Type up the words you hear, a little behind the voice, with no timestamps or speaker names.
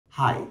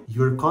Hi,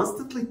 you're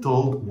constantly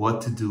told what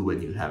to do when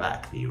you have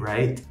acne,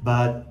 right?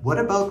 But what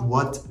about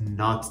what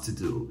not to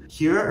do?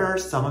 Here are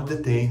some of the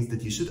things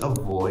that you should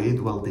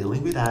avoid while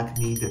dealing with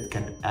acne that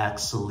can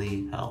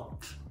actually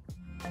help.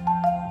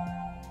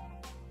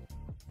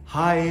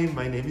 Hi,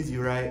 my name is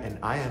Yurai and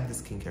I am the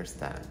skincare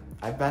stan.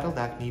 I've battled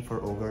acne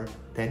for over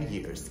 10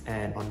 years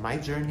and on my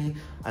journey,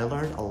 I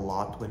learned a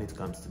lot when it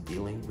comes to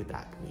dealing with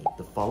acne.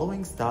 The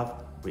following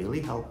stuff really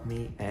helped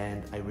me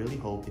and I really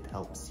hope it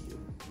helps you.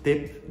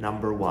 Tip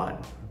number 1.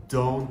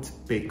 Don't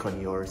pick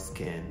on your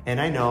skin. And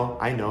I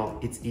know,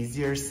 it's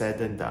easier said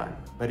than done,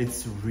 but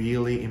it's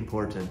really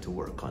important to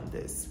work on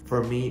this.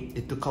 For me,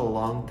 it took a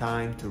long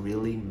time to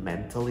really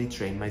mentally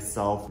train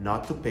myself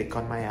not to pick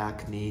on my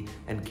acne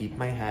and keep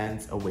my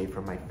hands away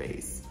from my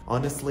face.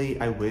 Honestly,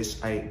 I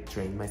wish I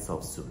trained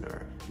myself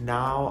sooner.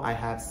 Now I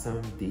have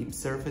some deep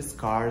surface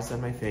scars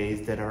on my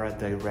face that are a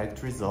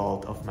direct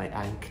result of my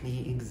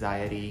acne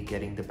anxiety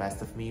getting the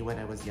best of me when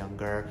I was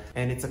younger.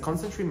 And it's a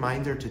constant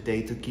reminder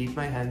today to keep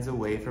my hands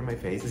away from my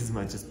face as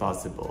much as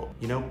possible.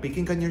 You know,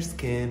 picking on your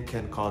skin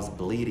can cause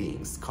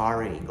bleeding,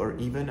 scarring, or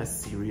even a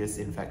serious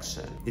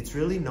infection. It's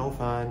really no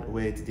fun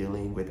with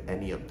dealing with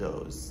any of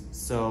those.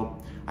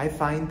 So I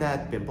find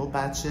that pimple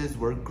patches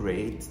work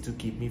great to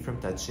keep me from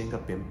touching a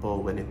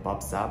pimple when it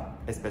pops up,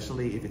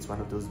 especially if it's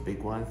one of those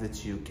big ones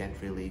that you can't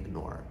really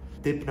ignore.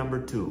 Tip number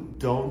 2,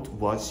 don't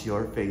wash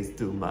your face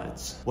too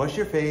much. Wash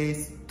your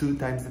face 2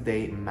 times a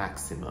day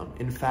maximum.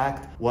 In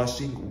fact,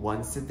 washing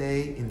once a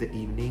day in the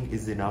evening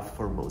is enough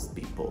for most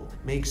people.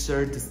 Make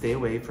sure to stay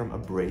away from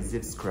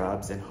abrasive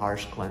scrubs and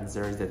harsh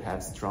cleansers that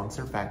have strong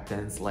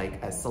surfactants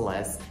like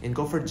SLS, and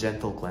go for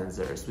gentle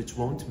cleansers which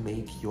won't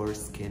make your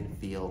skin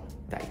feel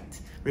tight.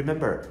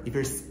 Remember, if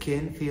your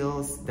skin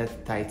feels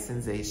that tight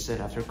sensation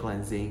after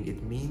cleansing,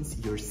 it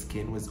means your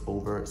skin was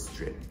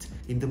overstripped.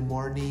 In the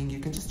morning, you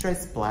can just try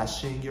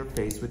splashing your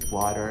face with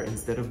water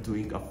instead of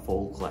doing a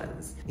full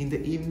cleanse. In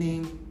the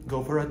evening,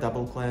 go for a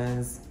double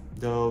cleanse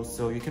though,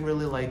 so you can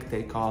really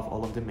take off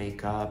all of the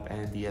makeup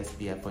and the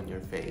SPF on your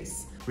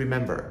face.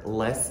 Remember,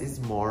 less is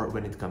more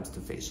when it comes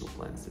to facial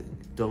cleansing.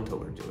 Don't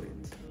overdo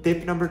it.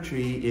 Tip number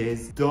 3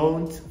 is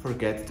don't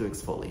forget to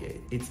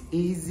exfoliate. It's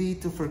easy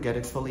to forget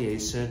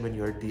exfoliation when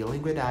you're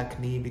dealing with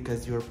acne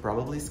because you're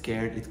probably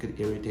scared it could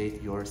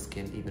irritate your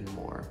skin even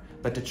more.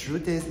 But the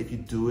truth is, if you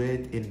do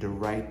it in the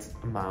right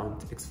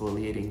amount,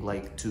 exfoliating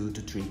like 2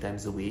 to 3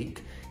 times a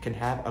week can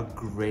have a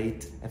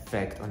great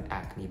effect on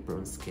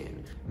acne-prone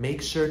skin.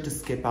 Make sure to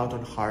skip out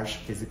on harsh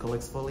physical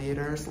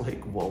exfoliators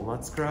like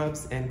walnut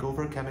scrubs and go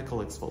for chemical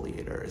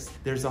exfoliators.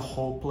 There's a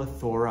whole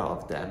plethora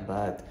of them,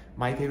 but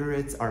my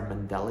favorites are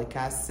mandelic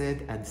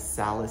acid and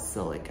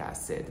salicylic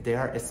acid. They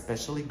are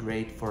especially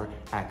great for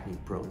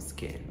acne-prone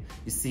skin.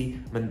 You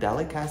see,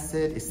 mandelic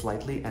acid is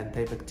slightly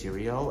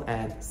antibacterial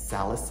and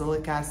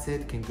salicylic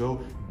acid can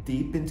go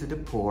deep into the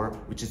pore,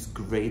 which is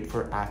great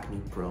for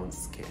acne-prone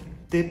skin.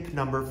 Tip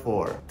number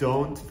 4,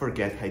 don't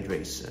forget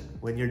hydration.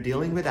 When you're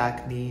dealing with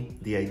acne,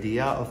 the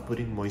idea of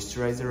putting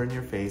moisturizer on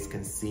your face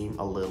can seem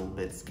a little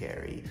bit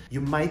scary.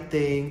 You might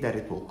think that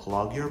it will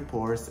clog your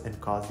pores and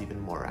cause even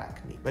more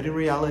acne. But in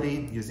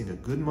reality, using a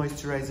good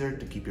moisturizer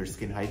to keep your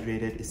skin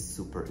hydrated is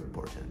super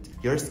important.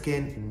 Your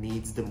skin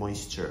needs the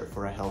moisture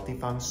for a healthy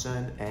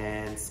function,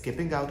 and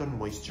skipping out on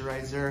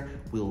moisturizer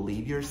will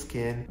leave your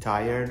skin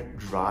tired,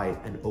 dry,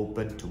 and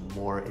open to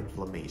more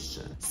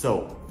inflammation.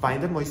 So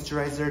find a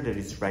moisturizer that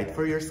is right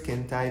for your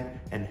skin type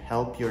and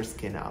help your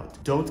skin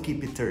out. Don't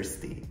keep it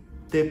thirsty.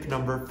 Tip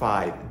number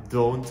 5,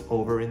 don't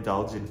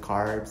overindulge in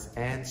carbs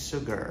and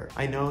sugar.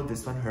 I know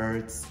this one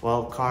hurts.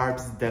 Well,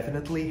 carbs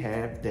definitely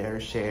have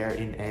their share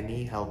in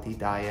any healthy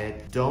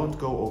diet. Don't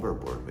go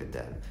overboard with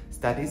them.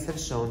 Studies have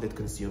shown that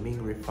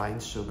consuming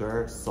refined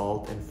sugar,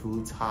 salt, and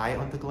foods high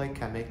on the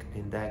glycemic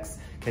index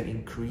can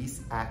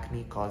increase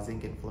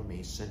acne-causing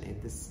inflammation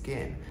in the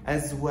skin,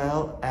 as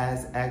well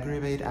as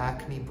aggravate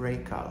acne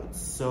breakouts.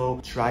 So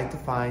try to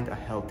find a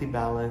healthy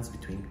balance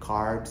between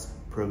carbs,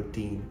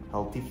 protein,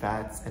 healthy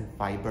fats, and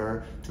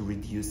fiber to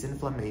reduce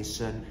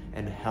inflammation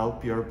and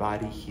help your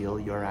body heal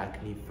your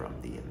acne from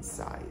the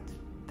inside.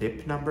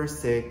 Tip number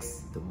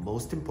 6, the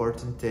most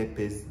important tip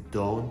is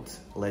don't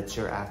let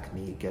your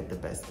acne get the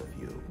best of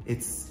you.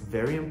 It's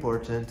very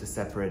important to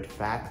separate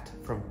fact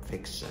from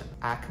fiction.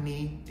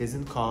 Acne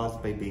isn't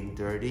caused by being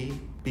dirty.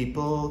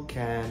 People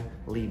can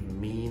leave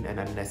mean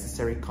and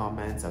unnecessary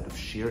comments out of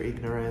sheer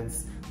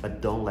ignorance, but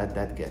don't let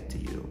that get to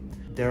you.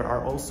 There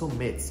are also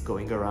myths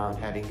going around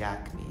having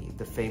acne,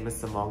 the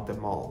famous among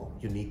them all.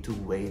 You need to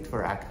wait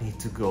for acne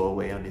to go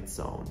away on its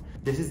own.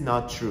 This is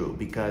not true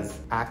because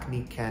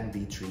acne can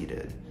be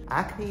treated.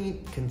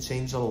 Acne can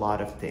change a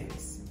lot of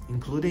things,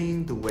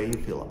 including the way you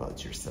feel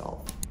about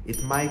yourself.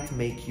 It might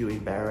make you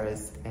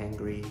embarrassed,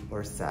 angry,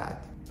 or sad.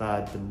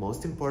 But the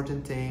most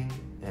important thing,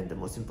 and the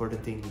most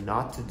important thing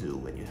not to do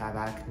when you have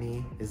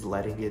acne, is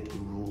letting it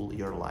rule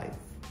your life.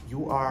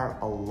 You are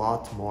a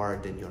lot more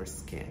than your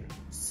skin.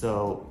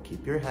 So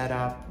keep your head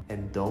up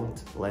and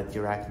don't let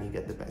your acne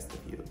get the best of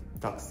you.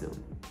 Talk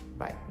soon.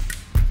 Bye.